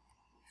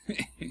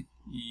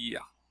 Yeah.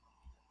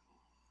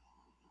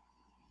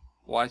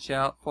 Watch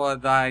out for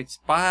thy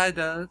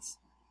spiders.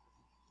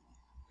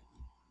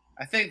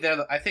 I think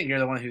you're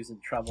the one who's in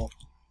trouble.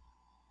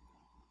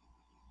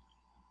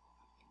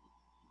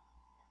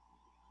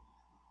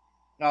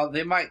 Oh,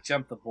 they might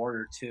jump the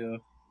border too.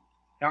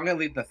 I'm gonna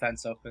leave the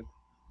fence open.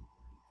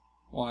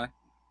 Why?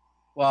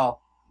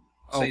 Well,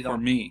 so Oh, you for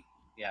don't. me.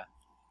 Yeah.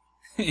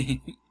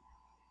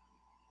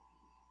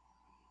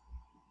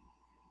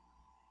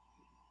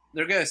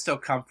 They're gonna still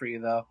come for you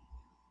though.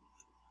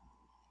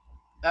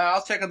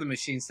 I'll check on the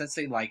machine since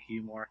they like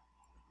you more.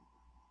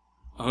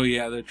 Oh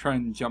yeah, they're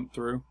trying to jump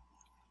through.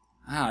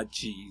 Ah,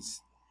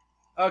 jeez.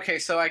 Okay,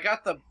 so I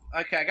got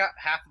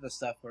half of the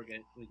stuff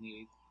we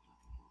need.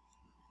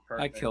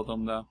 Perfect. I killed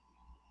them though.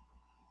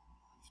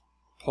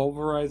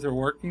 Pulverizer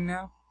working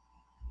now?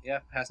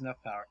 Yep, has enough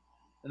power.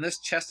 And this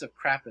chest of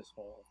crap is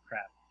full of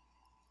crap.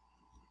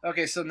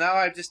 Okay, so now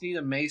I just need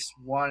to mace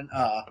 1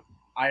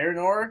 iron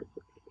ore,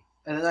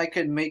 and then I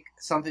can make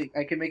something.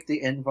 I can make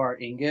the Invar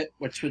ingot,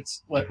 which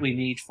is what we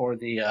need for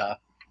the.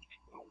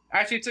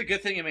 Actually, it's a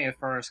good thing you made it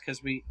first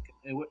because we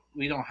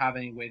don't have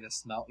any way to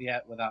smelt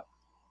yet without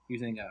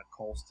using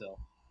coal still.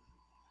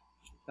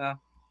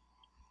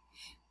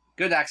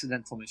 Good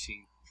accidental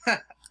machine.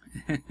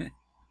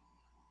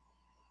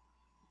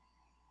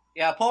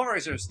 Yeah,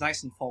 Pulverizer is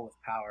nice and full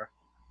with power.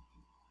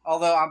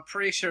 Although I'm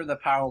pretty sure the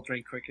power will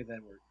drain quicker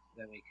than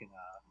we can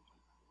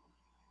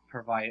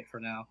provide it for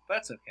now. But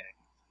that's okay.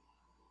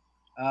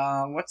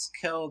 Let's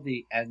kill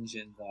the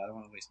engine though. I don't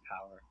want to waste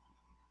power.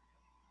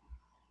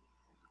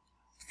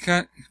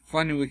 It's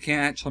funny we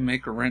can't actually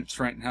make a wrench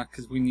right now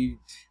because we need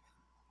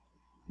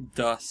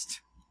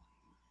dust.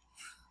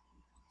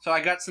 So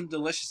I got some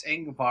delicious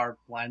Ingvar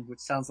blend,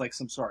 which sounds like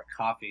some sort of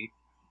coffee.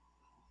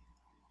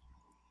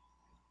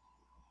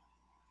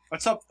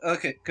 What's up?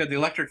 Okay, good. The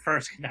electric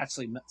furnace can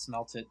actually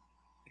smelt it.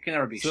 I can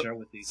never be sure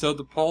with these. So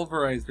the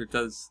pulverizer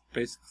does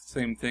basically the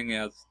same thing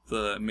as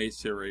the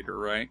macerator,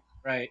 right?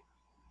 Right.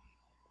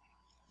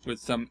 With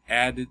some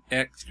added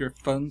extra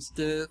fun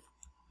stuff.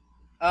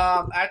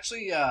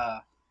 Actually,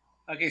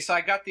 okay, so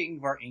I got the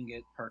Ingvar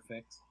ingot.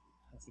 Perfect.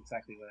 That's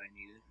exactly what I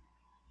needed.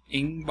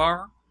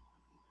 Ingvar?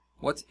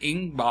 What's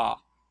Ingvar?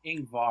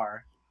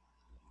 Ingvar,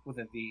 with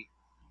a V.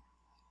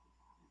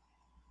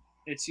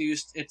 It's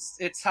used.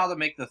 It's how to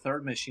make the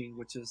third machine,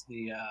 which is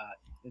the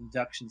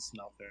induction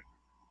smelter.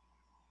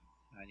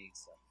 I need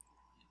some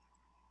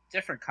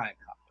different kind of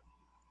copper,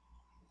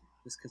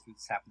 just because we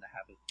just happen to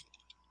have it.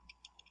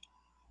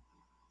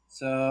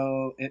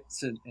 So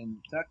it's an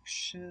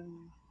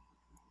induction.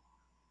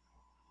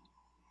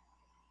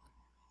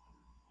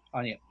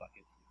 Oh yeah,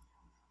 bucket.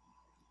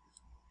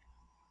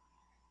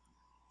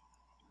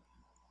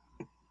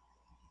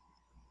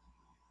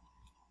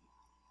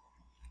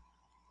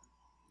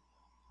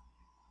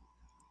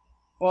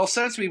 Well,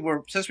 since we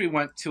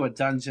went to a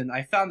dungeon,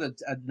 I found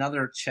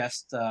another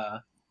chest,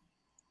 or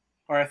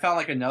I found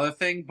like another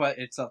thing, but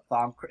it's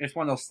it's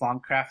one of those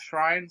Thaumcraft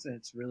shrines, and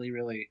it's really,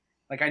 really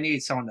like I need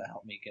someone to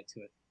help me get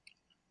to it.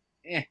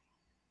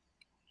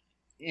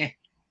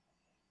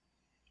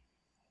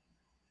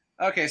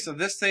 Okay, so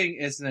this thing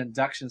is an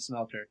induction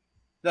smelter.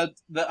 The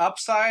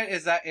upside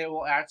is that it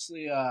will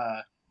actually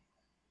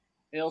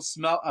it'll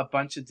smelt a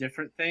bunch of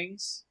different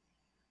things.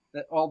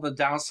 That all the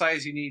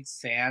downsides you need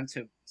sand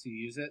to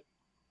use it.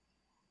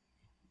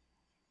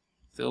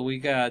 So we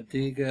gotta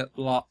dig up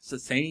lots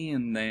of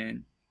sand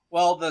then.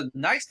 Well, the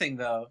nice thing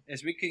though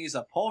is we can use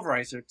a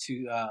pulverizer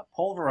to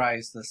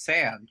pulverize the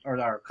sand or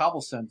our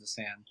cobblestone to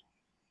sand.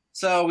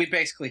 So we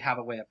basically have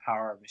a way to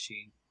power our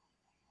machine.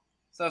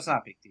 So it's not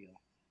a big deal.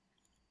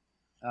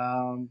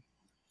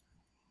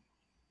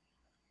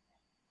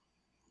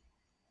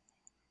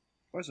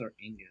 Where's our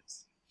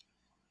ingots?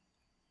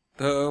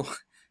 Though,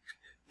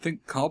 I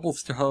think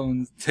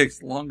cobblestone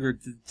takes longer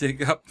to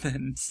dig up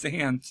than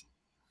sand.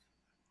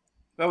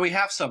 But we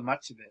have so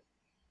much of it.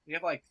 We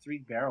have like 3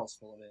 barrels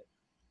full of it.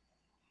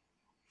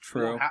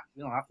 True.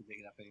 We don't have to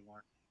dig it up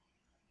anymore.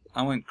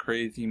 I went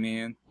crazy,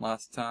 man,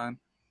 last time.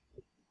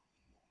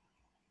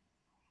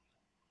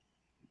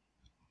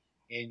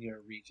 In your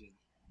region.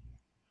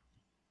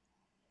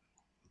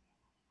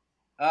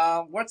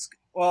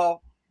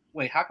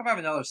 Wait, how come I have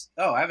another...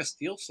 Oh, I have a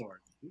steel sword.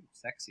 Ooh,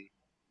 sexy.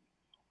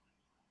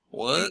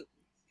 What?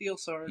 Steel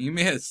sword. You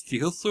made a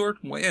steel sword?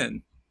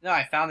 When? No,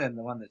 I found it in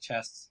one of the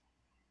chests.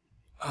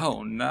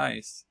 Oh,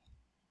 nice.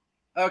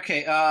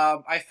 Okay,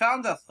 I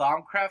found a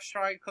Thaumcraft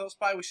shrine close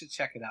by. We should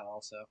check it out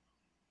also.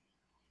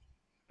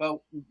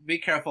 But be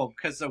careful,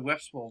 because the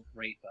whips will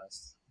rape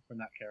us if we're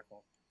not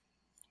careful.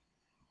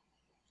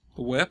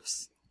 The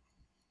whips?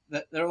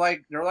 They're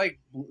like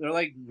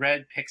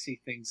red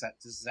pixie things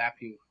that just zap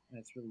you, and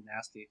it's really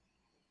nasty.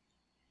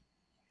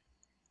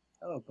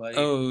 Hello, buddy.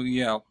 Oh,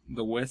 yeah,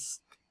 the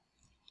wisp.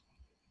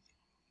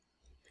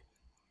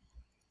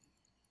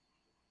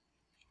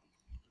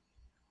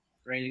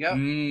 Ready to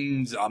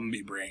go?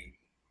 Zombie brain.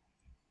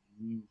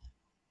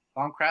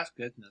 Thaumcraft's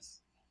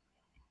goodness.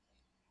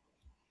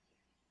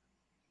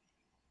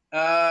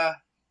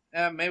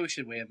 Maybe we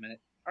should wait a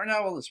minute. Or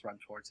no, we'll just run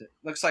towards it.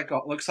 Looks like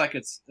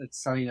it's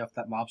sunny enough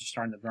that mobs are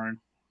starting to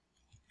burn.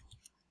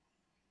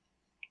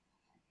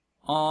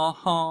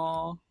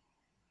 Uh-huh.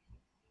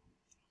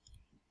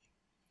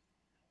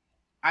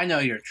 I know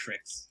your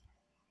tricks.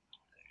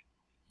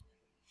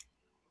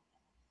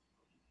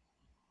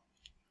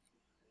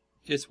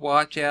 Just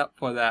watch out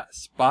for that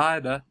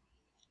spider.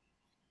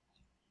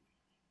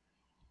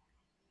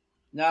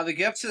 Now to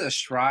get up to the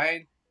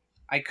shrine,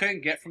 I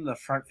couldn't get from the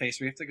front face.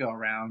 We have to go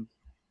around.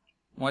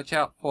 Watch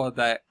out for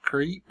that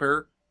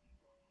creeper.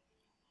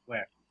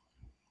 Where?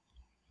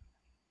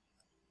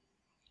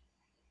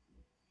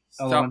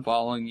 Stop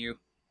following you.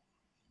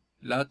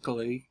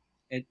 Luckily.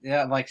 It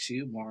likes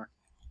you more.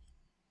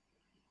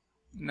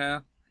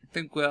 No, I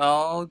think we're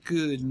all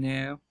good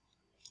now.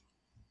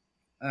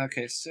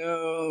 Okay,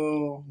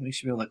 so we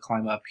should be able to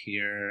climb up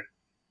here.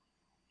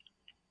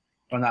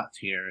 Well, not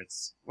here.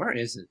 Where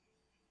is it?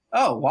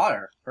 Oh,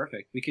 water.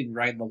 Perfect. We can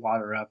ride the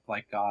water up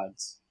like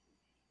gods.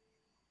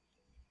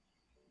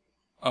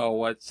 Oh,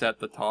 what's at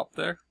the top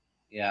there?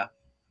 Yeah,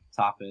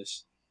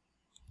 topish.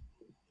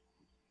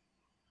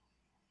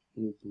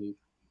 Bloop bloop.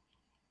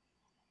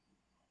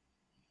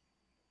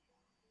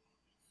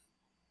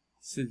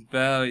 This is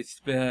very,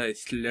 very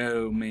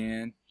slow,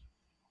 man.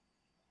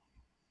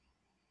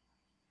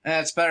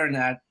 It's better than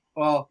that.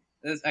 Well,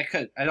 I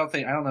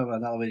don't know of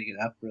another way to get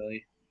up,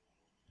 really.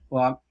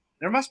 Well,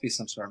 there must be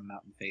some sort of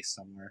mountain face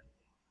somewhere.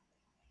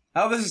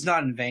 Oh, this is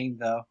not in vain,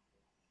 though.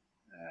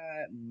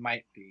 It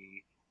might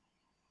be.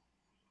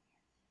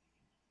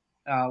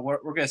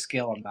 We're gonna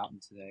scale a mountain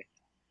today.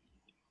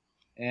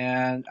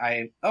 And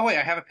oh wait,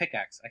 I have a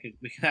pickaxe.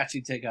 We can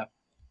actually dig up.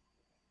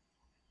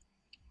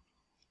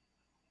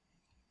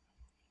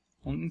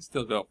 We can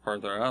still go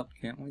further up,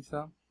 can't we,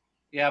 Sam?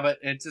 Yeah, but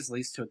it just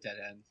leads to a dead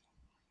end.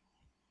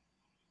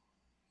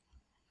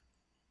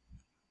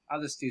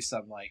 I'll just do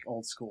some like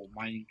old school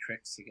mining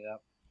tricks to get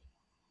up.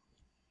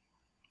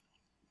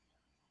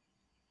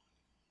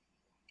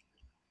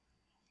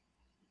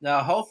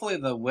 Now, hopefully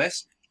the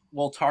wisp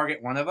will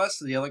target one of us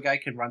so the other guy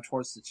can run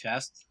towards the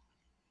chest.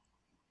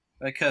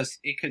 Because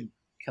it could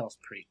kill us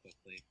pretty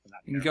quickly. If we're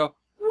not You can careful.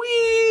 go,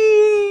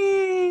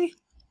 whee!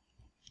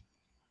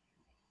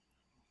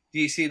 Do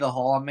you see the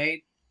hole I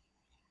made?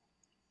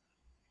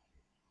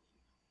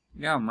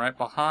 Yeah, I'm right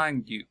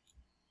behind you.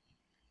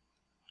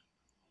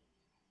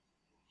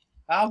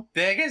 How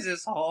big is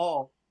this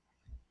hole?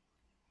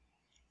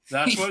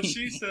 That's what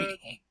she said.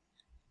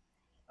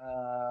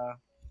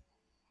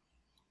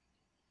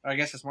 I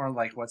guess it's more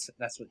like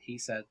that's what he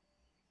said.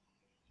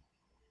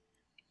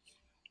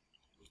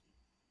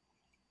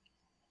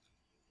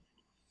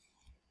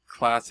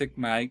 Classic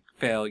Mike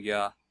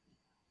failure.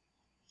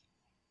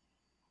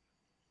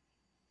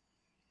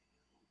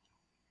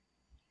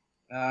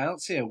 I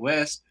don't see a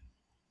wisp.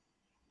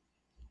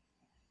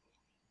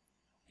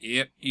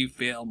 Yep, you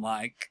fail,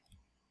 Mike.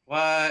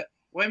 What?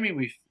 What do you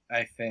mean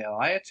I fail?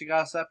 I actually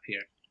got us up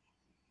here.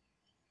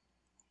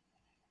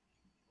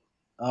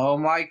 Oh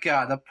my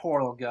god, the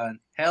portal gun.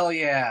 Hell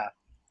yeah.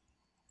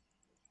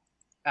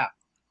 Ah.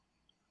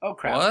 Oh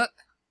crap. What?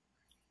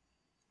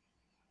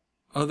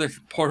 Oh, there's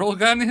a portal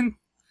gun in?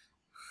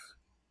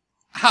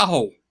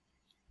 Ow!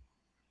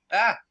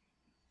 Ah!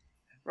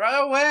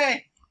 Run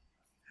away!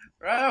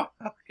 Run!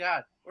 Oh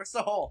God! Where's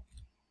the hole?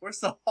 Where's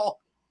the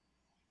hole?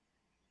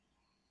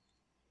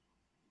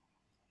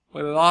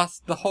 We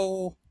lost the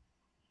hole.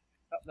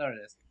 Oh, there it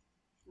is.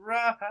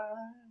 Run!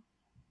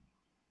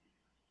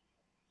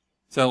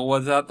 So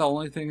was that the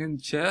only thing in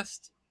the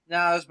chest?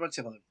 No, there's a bunch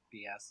of other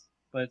BS.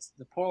 But it's,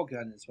 the portal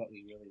gun is what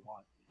we really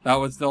want. That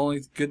was the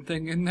only good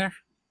thing in there?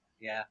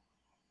 Yeah.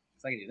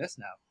 So I can do this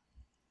now.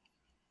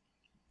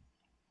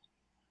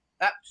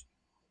 Ah!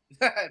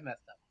 I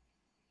messed up.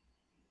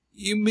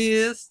 You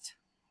missed.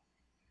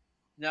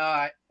 No,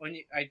 I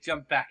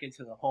jumped back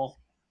into the hole.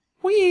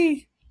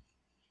 Whee!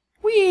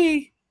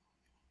 Whee!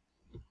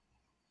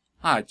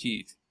 Ah,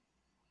 jeez.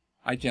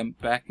 I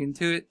jumped back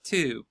into it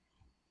too.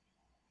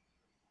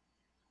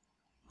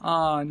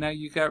 Ah, now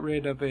you got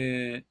rid of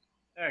it.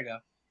 There we go.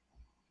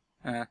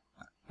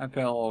 I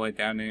fell all the way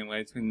down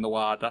anyways in the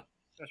water.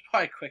 It was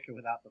probably quicker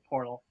without the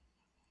portal.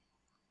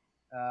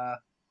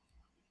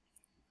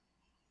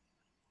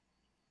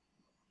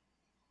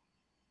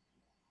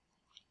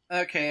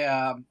 Okay,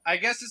 I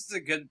guess this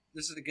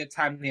is a good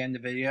time to end the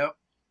video.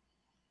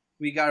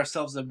 We got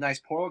ourselves a nice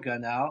portal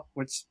gun now,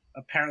 which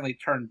apparently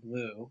turned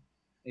blue.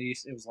 It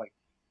was like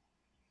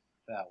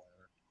whatever.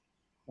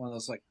 One of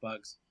those like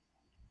bugs.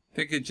 I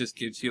think it just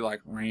gives you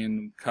like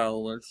random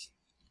colors.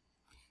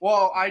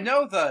 Well, I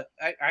know the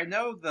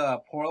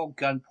portal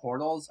gun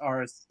portals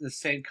are the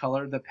same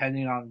color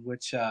depending on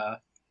which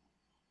that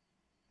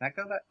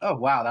go that. Oh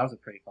wow, that was a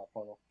pretty cool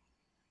portal.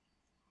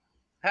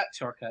 Ha,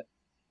 shortcut.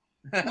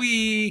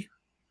 Whee!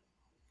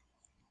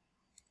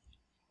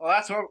 Well,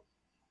 that's what.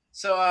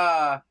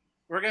 So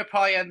we're gonna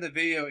probably end the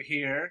video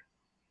here.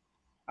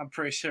 I'm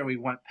pretty sure we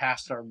went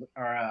past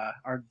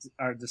our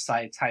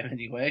decided time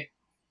anyway.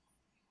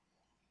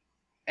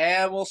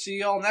 And we'll see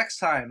you all next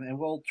time. And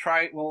we'll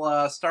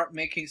start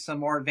making some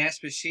more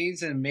advanced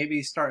machines and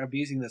maybe start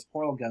abusing this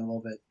portal gun a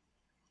little bit.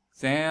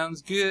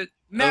 Sounds good.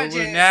 Magic!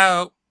 Over and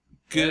out.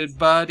 Good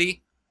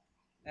buddy.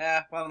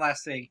 One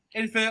last thing.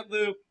 Infinite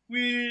loop.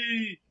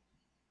 Whee!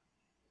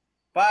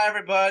 Bye,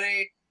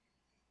 everybody.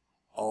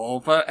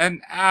 Over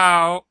and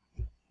out.